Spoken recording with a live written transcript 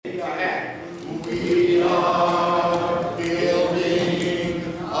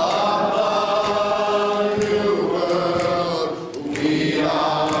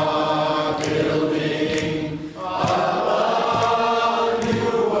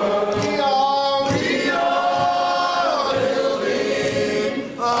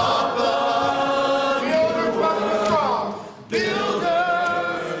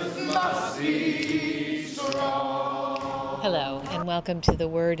welcome to The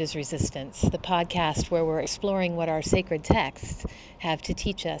Word is Resistance, the podcast where we're exploring what our sacred texts have to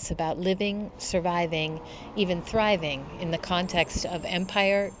teach us about living, surviving, even thriving in the context of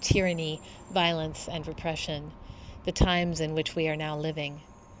empire, tyranny, violence, and repression, the times in which we are now living.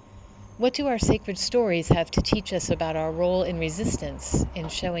 What do our sacred stories have to teach us about our role in resistance, in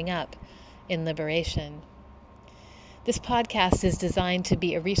showing up, in liberation? This podcast is designed to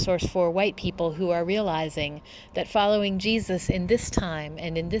be a resource for white people who are realizing that following Jesus in this time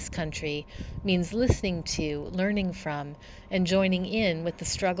and in this country means listening to, learning from, and joining in with the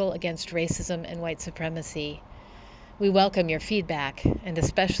struggle against racism and white supremacy. We welcome your feedback and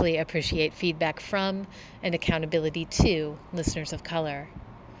especially appreciate feedback from and accountability to listeners of color.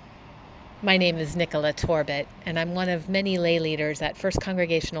 My name is Nichola Torbett, and I'm one of many lay leaders at First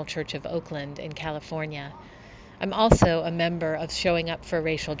Congregational Church of Oakland in California. I'm also a member of Showing Up for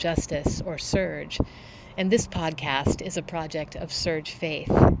Racial Justice, or SURJ, and this podcast is a project of SURJ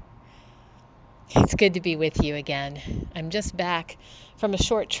Faith. It's good to be with you again. I'm just back from a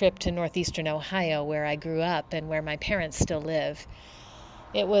short trip to northeastern Ohio, where I grew up and where my parents still live.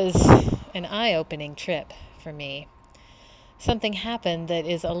 It was an eye-opening trip for me. Something happened that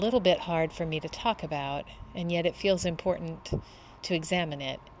is a little bit hard for me to talk about, and yet it feels important to examine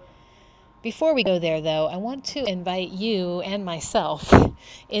it. Before we go there, though, I want to invite you and myself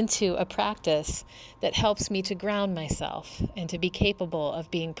into a practice that helps me to ground myself and to be capable of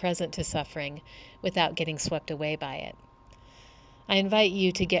being present to suffering without getting swept away by it. I invite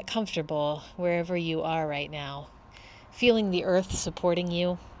you to get comfortable wherever you are right now, feeling the earth supporting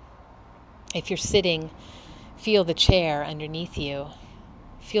you. If you're sitting, feel the chair underneath you.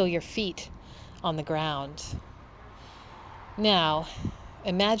 Feel your feet on the ground. Now,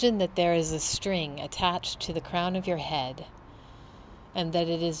 imagine that there is a string attached to the crown of your head and that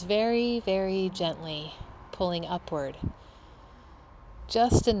it is very, very gently pulling upward,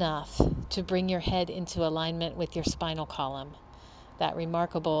 just enough to bring your head into alignment with your spinal column, that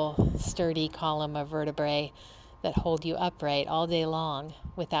remarkable, sturdy column of vertebrae that hold you upright all day long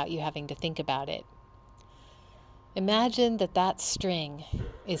without you having to think about it. Imagine that that string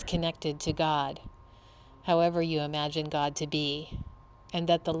is connected to God, however you imagine God to be, and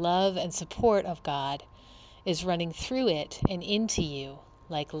that the love and support of God is running through it and into you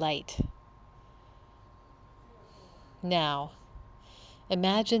like light. Now,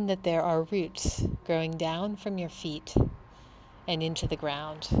 imagine that there are roots growing down from your feet and into the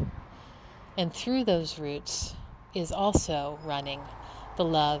ground, and through those roots is also running the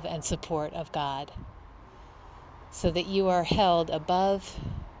love and support of God, so that you are held above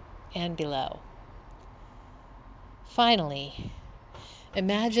and below. Finally,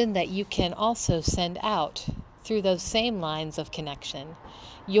 imagine that you can also send out, through those same lines of connection,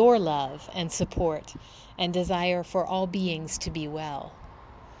 your love and support and desire for all beings to be well.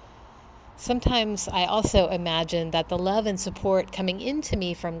 Sometimes I also imagine that the love and support coming into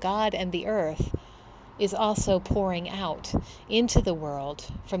me from God and the earth is also pouring out into the world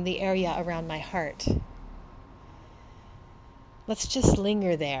from the area around my heart. Let's just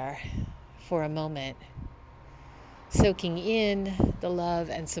linger there for a moment, soaking in the love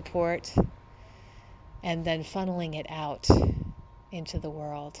and support, and then funneling it out into the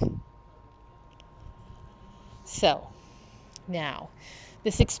world. So, now,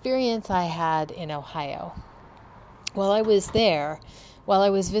 this experience I had in Ohio. While I was there, while I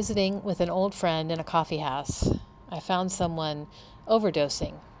was visiting with an old friend in a coffee house, I found someone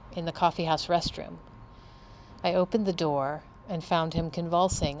overdosing in the coffee house restroom. I opened the door and found him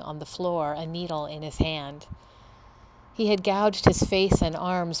convulsing on the floor, a needle in his hand. He had gouged his face and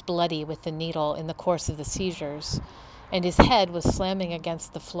arms bloody with the needle in the course of the seizures, and his head was slamming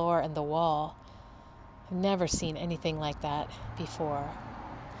against the floor and the wall. I've never seen anything like that before.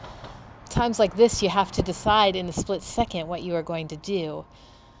 Times like this, you have to decide in a split second what you are going to do.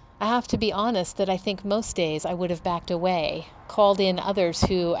 I have to be honest that I think most days I would have backed away, called in others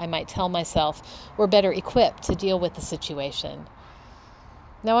who, I might tell myself, were better equipped to deal with the situation.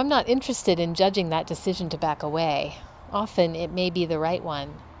 Now, I'm not interested in judging that decision to back away. Often it may be the right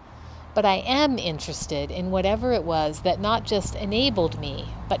one. But I am interested in whatever it was that not just enabled me,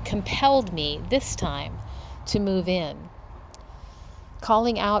 but compelled me this time to move in.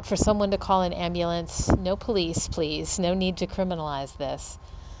 Calling out for someone to call an ambulance, no police, please, no need to criminalize this.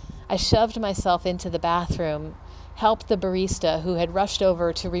 I shoved myself into the bathroom, helped the barista who had rushed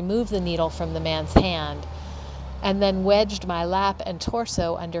over to remove the needle from the man's hand, and then wedged my lap and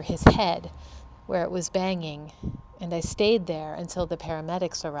torso under his head where it was banging, and I stayed there until the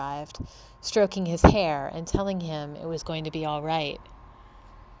paramedics arrived, stroking his hair and telling him it was going to be all right.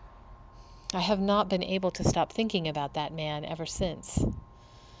 I have not been able to stop thinking about that man ever since.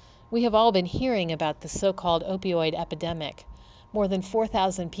 We have all been hearing about the so-called opioid epidemic. More than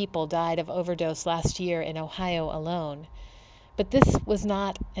 4,000 people died of overdose last year in Ohio alone. But this was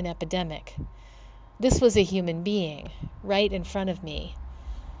not an epidemic. This was a human being, right in front of me.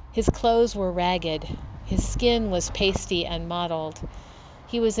 His clothes were ragged. His skin was pasty and mottled.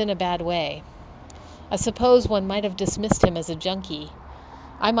 He was in a bad way. I suppose one might have dismissed him as a junkie.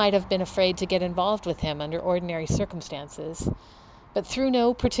 I might have been afraid to get involved with him under ordinary circumstances. But through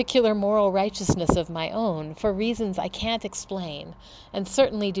no particular moral righteousness of my own, for reasons I can't explain, and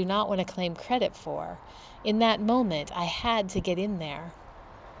certainly do not want to claim credit for, in that moment I had to get in there.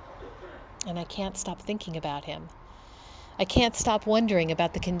 And I can't stop thinking about him. I can't stop wondering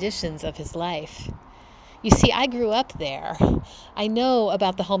about the conditions of his life. You see, I grew up there. I know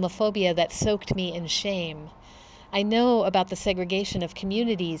about the homophobia that soaked me in shame. I know about the segregation of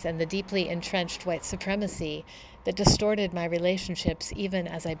communities and the deeply entrenched white supremacy that distorted my relationships even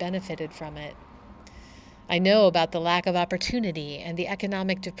as I benefited from it. I know about the lack of opportunity and the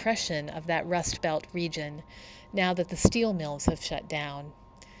economic depression of that Rust Belt region now that the steel mills have shut down.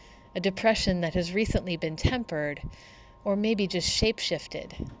 A depression that has recently been tempered, or maybe just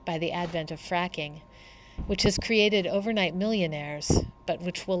shape-shifted, by the advent of fracking, which has created overnight millionaires, but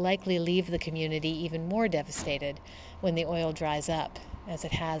which will likely leave the community even more devastated when the oil dries up, as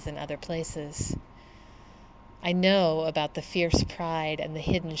it has in other places. I know about the fierce pride and the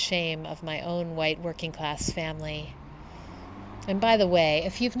hidden shame of my own white working-class family. And by the way,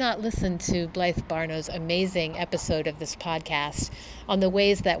 if you've not listened to Blythe Barnow's amazing episode of this podcast on the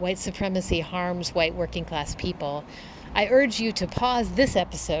ways that white supremacy harms white working-class people, I urge you to pause this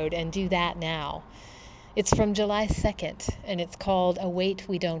episode and do that now. It's from July 2nd, and it's called A Weight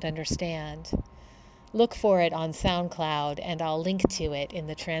We Don't Understand. Look for it on SoundCloud, and I'll link to it in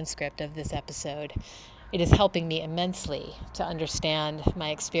the transcript of this episode. It is helping me immensely to understand my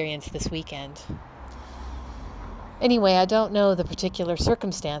experience this weekend. Anyway, I don't know the particular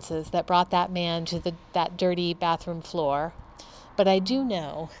circumstances that brought that man to that dirty bathroom floor, but I do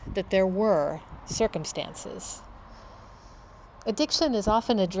know that there were circumstances. Addiction is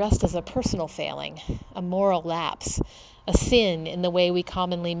often addressed as a personal failing, a moral lapse, a sin in the way we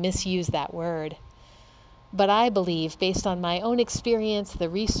commonly misuse that word. But I believe, based on my own experience, the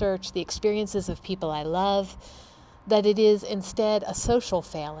research, the experiences of people I love, that it is instead a social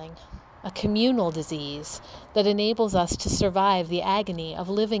failing, a communal disease that enables us to survive the agony of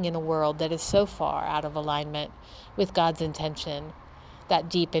living in a world that is so far out of alignment with God's intention, that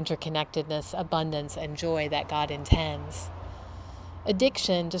deep interconnectedness, abundance, and joy that God intends.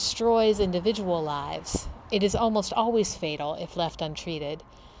 Addiction destroys individual lives. It is almost always fatal if left untreated.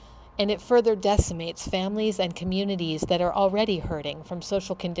 And it further decimates families and communities that are already hurting from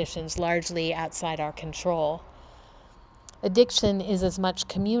social conditions largely outside our control. Addiction is as much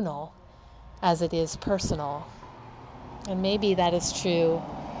communal as it is personal. And maybe that is true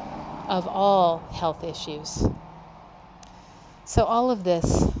of all health issues. So all of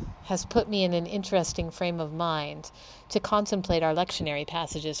this has put me in an interesting frame of mind to contemplate our lectionary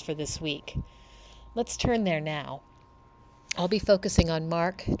passages for this week. Let's turn there now. I'll be focusing on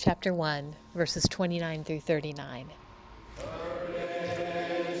Mark chapter 1, verses 29 through 39.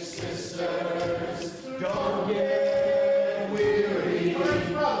 Courage, sisters, don't get weary. Courage,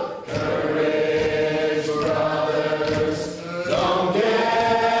 brothers, don't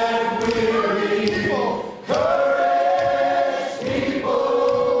get weary. Courage,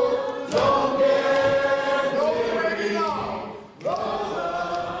 people, don't get weary.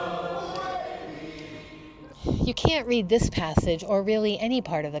 You can't read this passage, or really any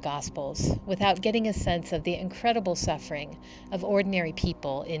part of the Gospels, without getting a sense of the incredible suffering of ordinary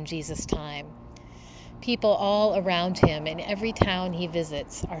people in Jesus' time. People all around him in every town he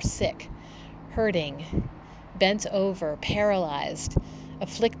visits are sick, hurting, bent over, paralyzed,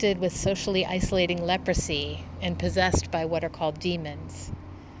 afflicted with socially isolating leprosy, and possessed by what are called demons.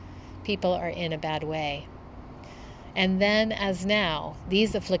 People are in a bad way. And then, as now,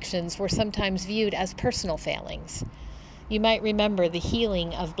 these afflictions were sometimes viewed as personal failings. You might remember the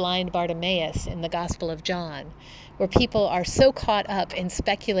healing of blind Bartimaeus in the Gospel of John, where people are so caught up in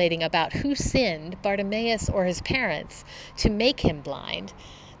speculating about who sinned, Bartimaeus or his parents, to make him blind,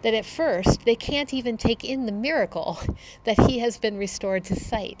 that at first they can't even take in the miracle that he has been restored to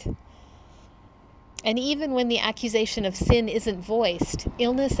sight. And even when the accusation of sin isn't voiced,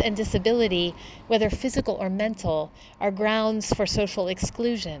 illness and disability, whether physical or mental, are grounds for social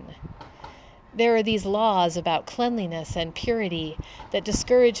exclusion. There are these laws about cleanliness and purity that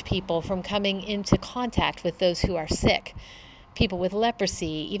discourage people from coming into contact with those who are sick, people with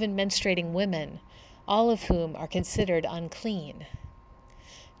leprosy, even menstruating women, all of whom are considered unclean.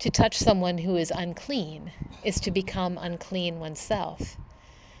 To touch someone who is unclean is to become unclean oneself.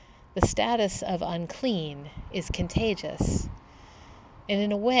 The status of unclean is contagious. And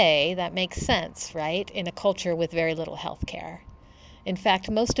in a way, that makes sense, right, in a culture with very little health care. In fact,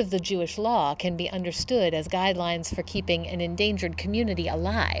 most of the Jewish law can be understood as guidelines for keeping an endangered community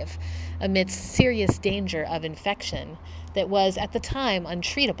alive amidst serious danger of infection that was, at the time,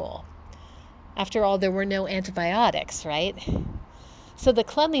 untreatable. After all, there were no antibiotics, right? So the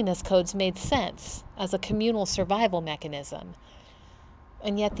cleanliness codes made sense as a communal survival mechanism,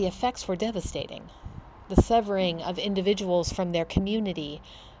 and yet the effects were devastating. The severing of individuals from their community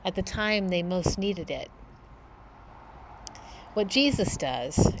at the time they most needed it. What Jesus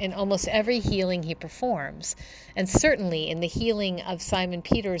does in almost every healing he performs, and certainly in the healing of Simon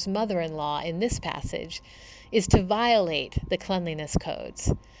Peter's mother-in-law in this passage, is to violate the cleanliness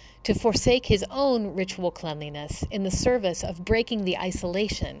codes, to forsake his own ritual cleanliness in the service of breaking the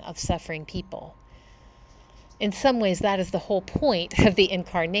isolation of suffering people. In some ways, that is the whole point of the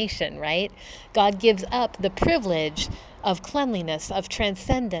incarnation, right? God gives up the privilege of cleanliness, of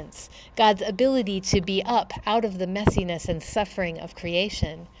transcendence, God's ability to be up out of the messiness and suffering of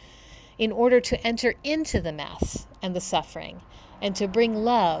creation, in order to enter into the mess and the suffering, and to bring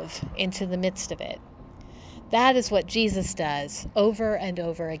love into the midst of it. That is what Jesus does over and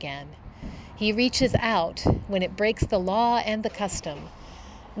over again. He reaches out when it breaks the law and the custom,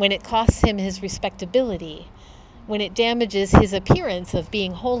 when it costs him his respectability, when it damages his appearance of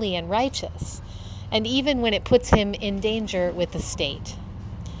being holy and righteous, and even when it puts him in danger with the state.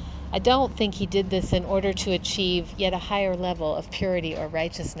 I don't think he did this in order to achieve yet a higher level of purity or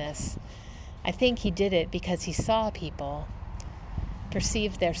righteousness. I think he did it because he saw people,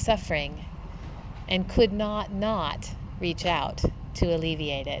 perceived their suffering, and could not reach out to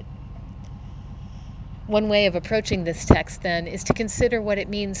alleviate it. One way of approaching this text, then, is to consider what it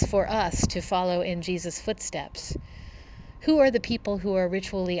means for us to follow in Jesus' footsteps. Who are the people who are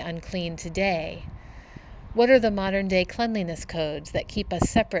ritually unclean today? What are the modern-day cleanliness codes that keep us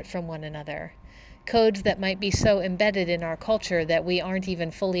separate from one another? Codes that might be so embedded in our culture that we aren't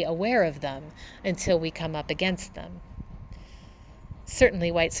even fully aware of them until we come up against them.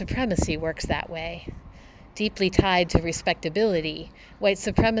 Certainly, white supremacy works that way. Deeply tied to respectability, white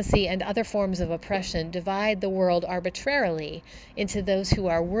supremacy and other forms of oppression divide the world arbitrarily into those who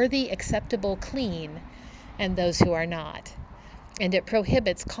are worthy, acceptable, clean, and those who are not. And it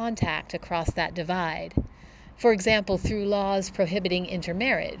prohibits contact across that divide. For example, through laws prohibiting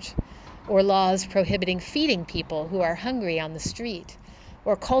intermarriage, or laws prohibiting feeding people who are hungry on the street,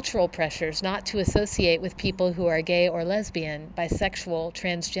 or cultural pressures not to associate with people who are gay or lesbian, bisexual,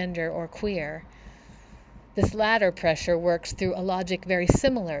 transgender, or queer. This latter pressure works through a logic very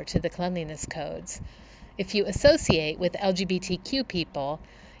similar to the cleanliness codes. If you associate with LGBTQ people,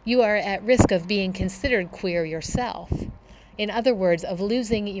 you are at risk of being considered queer yourself. In other words, of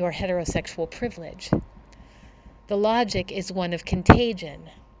losing your heterosexual privilege. The logic is one of contagion.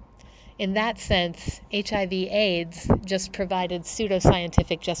 In that sense, HIV/AIDS just provided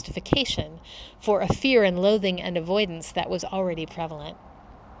pseudoscientific justification for a fear and loathing and avoidance that was already prevalent.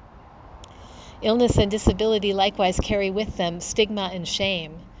 Illness and disability likewise carry with them stigma and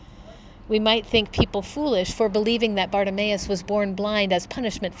shame. We might think people foolish for believing that Bartimaeus was born blind as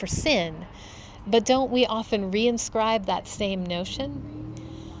punishment for sin, but don't we often reinscribe that same notion?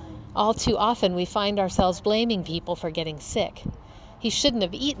 All too often we find ourselves blaming people for getting sick. He shouldn't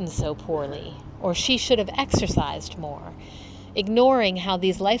have eaten so poorly, or she should have exercised more, ignoring how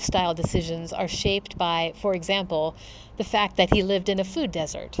these lifestyle decisions are shaped by, for example, the fact that he lived in a food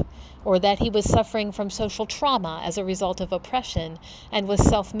desert, or that he was suffering from social trauma as a result of oppression and was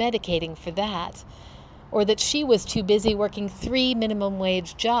self-medicating for that, or that she was too busy working 3 minimum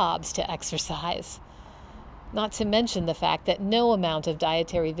wage jobs to exercise. Not to mention the fact that no amount of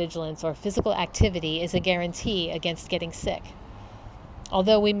dietary vigilance or physical activity is a guarantee against getting sick.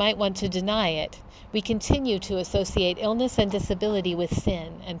 Although we might want to deny it, we continue to associate illness and disability with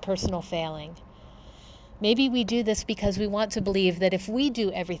sin and personal failing. Maybe we do this because we want to believe that if we do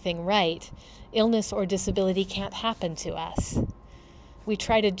everything right, illness or disability can't happen to us. We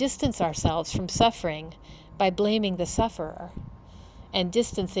try to distance ourselves from suffering by blaming the sufferer and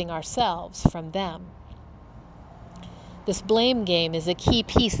distancing ourselves from them. This blame game is a key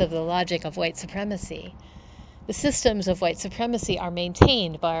piece of the logic of white supremacy. The systems of white supremacy are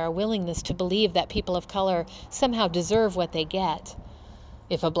maintained by our willingness to believe that people of color somehow deserve what they get.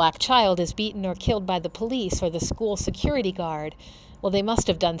 If a black child is beaten or killed by the police or the school security guard, well, they must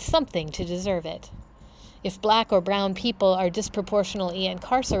have done something to deserve it. If black or brown people are disproportionately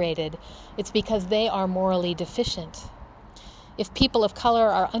incarcerated, it's because they are morally deficient. If people of color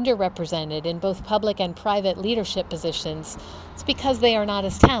are underrepresented in both public and private leadership positions, it's because they are not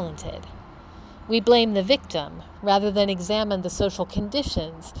as talented. We blame the victim rather than examine the social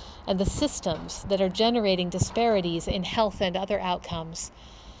conditions and the systems that are generating disparities in health and other outcomes,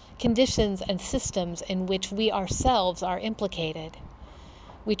 conditions and systems in which we ourselves are implicated.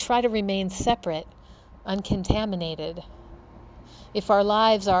 We try to remain separate, uncontaminated. If our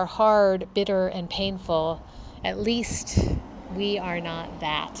lives are hard, bitter, and painful, at least we are not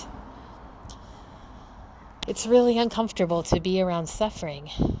that. It's really uncomfortable to be around suffering.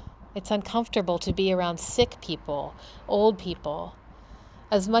 It's uncomfortable to be around sick people, old people.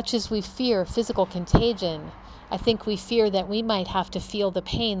 As much as we fear physical contagion, I think we fear that we might have to feel the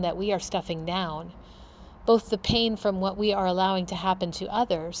pain that we are stuffing down, both the pain from what we are allowing to happen to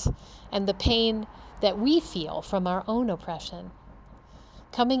others and the pain that we feel from our own oppression.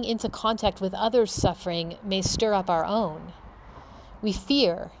 Coming into contact with others' suffering may stir up our own. We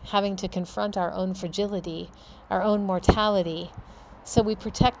fear having to confront our own fragility, our own mortality, so we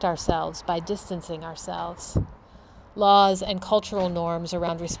protect ourselves by distancing ourselves. Laws and cultural norms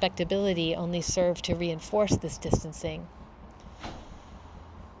around respectability only serve to reinforce this distancing.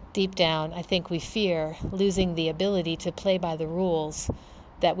 Deep down, I think we fear losing the ability to play by the rules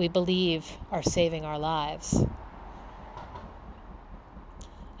that we believe are saving our lives.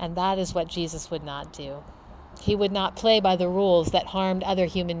 And that is what Jesus would not do. He would not play by the rules that harmed other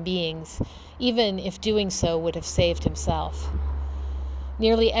human beings, even if doing so would have saved himself.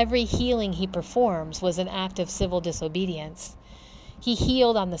 Nearly every healing he performs was an act of civil disobedience. He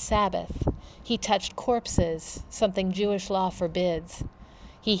healed on the Sabbath. He touched corpses, something Jewish law forbids.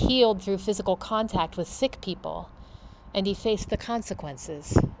 He healed through physical contact with sick people, and he faced the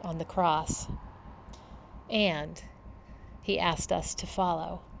consequences on the cross. And he asked us to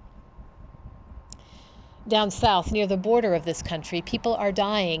follow. Down south, near the border of this country, people are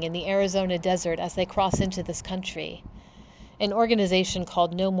dying in the Arizona desert as they cross into this country. An organization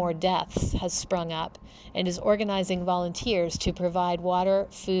called No More Deaths has sprung up and is organizing volunteers to provide water,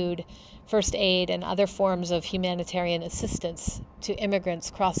 food, first aid, and other forms of humanitarian assistance to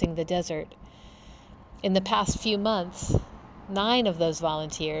immigrants crossing the desert. In the past few months, 9 of those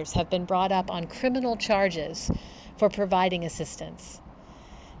volunteers have been brought up on criminal charges for providing assistance.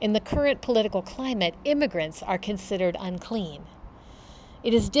 In the current political climate, immigrants are considered unclean.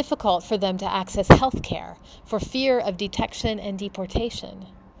 It is difficult for them to access health care for fear of detection and deportation.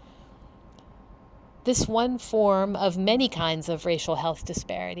 This one form of many kinds of racial health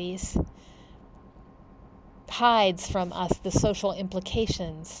disparities hides from us the social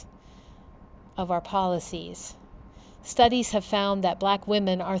implications of our policies. Studies have found that Black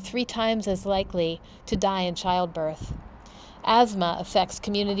women are 3 times as likely to die in childbirth. Asthma affects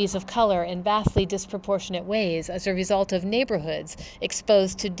communities of color in vastly disproportionate ways as a result of neighborhoods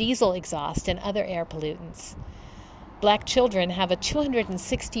exposed to diesel exhaust and other air pollutants. Black children have a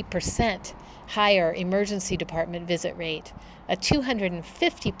 260% higher emergency department visit rate, a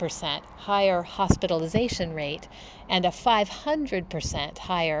 250% higher hospitalization rate, and a 500%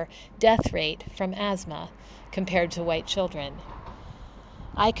 higher death rate from asthma compared to white children.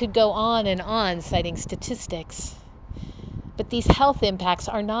 I could go on and on citing statistics. But these health impacts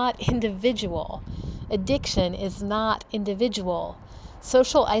are not individual. Addiction is not individual.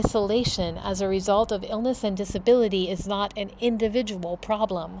 Social isolation as a result of illness and disability is not an individual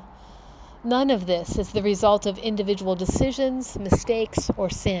problem. None of this is the result of individual decisions, mistakes, or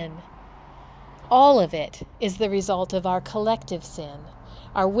sin. All of it is the result of our collective sin,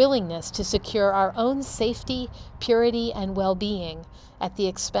 our willingness to secure our own safety, purity, and well-being at the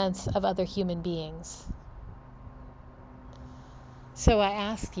expense of other human beings. So I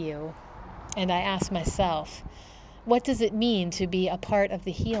ask you, and I ask myself, what does it mean to be a part of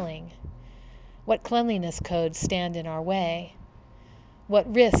the healing? What cleanliness codes stand in our way?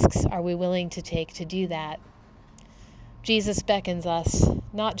 What risks are we willing to take to do that? Jesus beckons us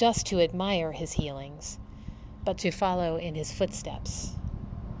not just to admire his healings, but to follow in his footsteps.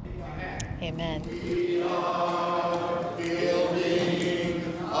 Amen. We are building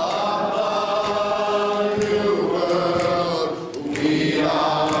a new world. We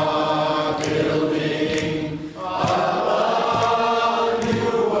are building a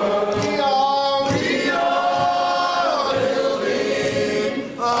new world. We are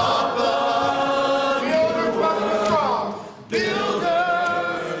building a new world.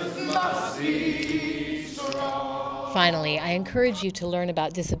 Builders must be strong. Finally, I encourage you to learn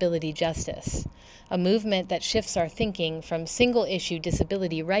about disability justice, a movement that shifts our thinking from single-issue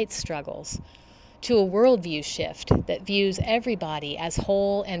disability rights struggles to a worldview shift that views everybody as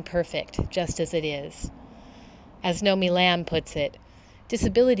whole and perfect, just as it is. As Nomi Lamb puts it,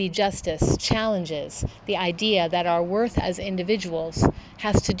 disability justice challenges the idea that our worth as individuals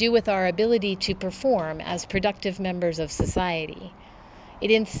has to do with our ability to perform as productive members of society.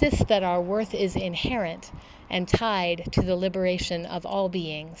 It insists that our worth is inherent and tied to the liberation of all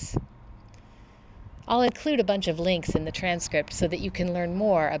beings. I'll include a bunch of links in the transcript so that you can learn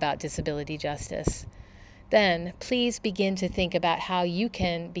more about disability justice. Then, please begin to think about how you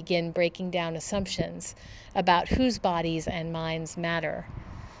can begin breaking down assumptions about whose bodies and minds matter.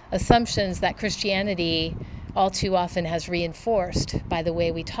 Assumptions that Christianity all too often has reinforced by the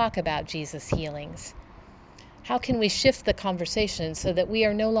way we talk about Jesus' healings. How can we shift the conversation so that we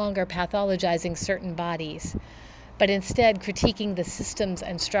are no longer pathologizing certain bodies, but instead critiquing the systems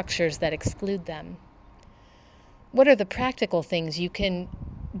and structures that exclude them? What are the practical things you can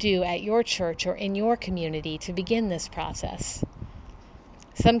do at your church or in your community to begin this process?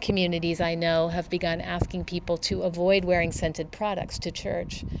 Some communities I know have begun asking people to avoid wearing scented products to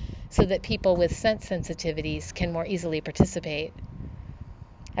church so that people with scent sensitivities can more easily participate.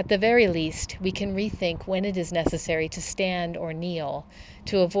 At the very least, we can rethink when it is necessary to stand or kneel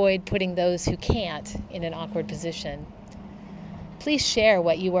to avoid putting those who can't in an awkward position. Please share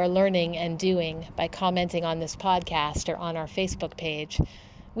what you are learning and doing by commenting on this podcast or on our Facebook page.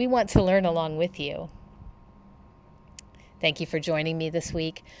 We want to learn along with you. Thank you for joining me this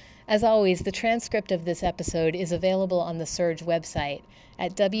week. As always, the transcript of this episode is available on the Surge website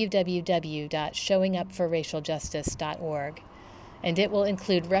at www.showingupforracialjustice.org, and it will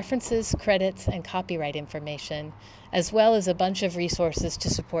include references, credits, and copyright information, as well as a bunch of resources to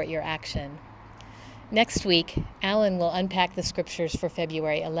support your action. Next week, Alan will unpack the scriptures for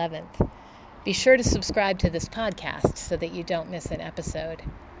February 11th. Be sure to subscribe to this podcast so that you don't miss an episode.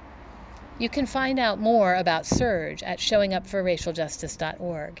 You can find out more about Surge at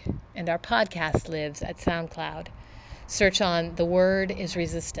showingupforracialjustice.org, and our podcast lives at SoundCloud. Search on The Word is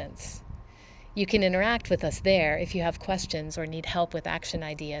Resistance. You can interact with us there if you have questions or need help with action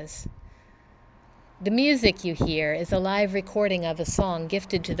ideas. The music you hear is a live recording of a song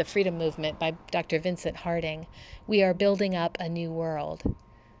gifted to the Freedom Movement by Dr. Vincent Harding, We Are Building Up a New World.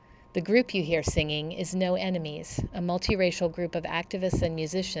 The group you hear singing is No Enemies, a multiracial group of activists and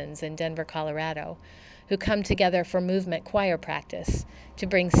musicians in Denver, Colorado, who come together for movement choir practice to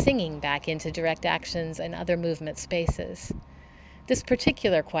bring singing back into direct actions and other movement spaces. This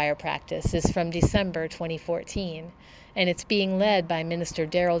particular choir practice is from December 2014, and it's being led by Minister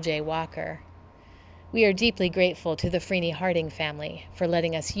Daryl J. Walker. We are deeply grateful to the Freeney Harding family for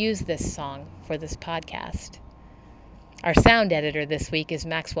letting us use this song for this podcast. Our sound editor this week is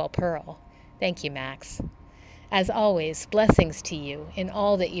Maxwell Pearl. Thank you, Max. As always, blessings to you in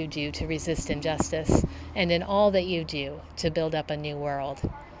all that you do to resist injustice and in all that you do to build up a new world.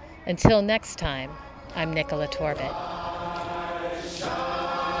 Until next time, I'm Nichola Torbett.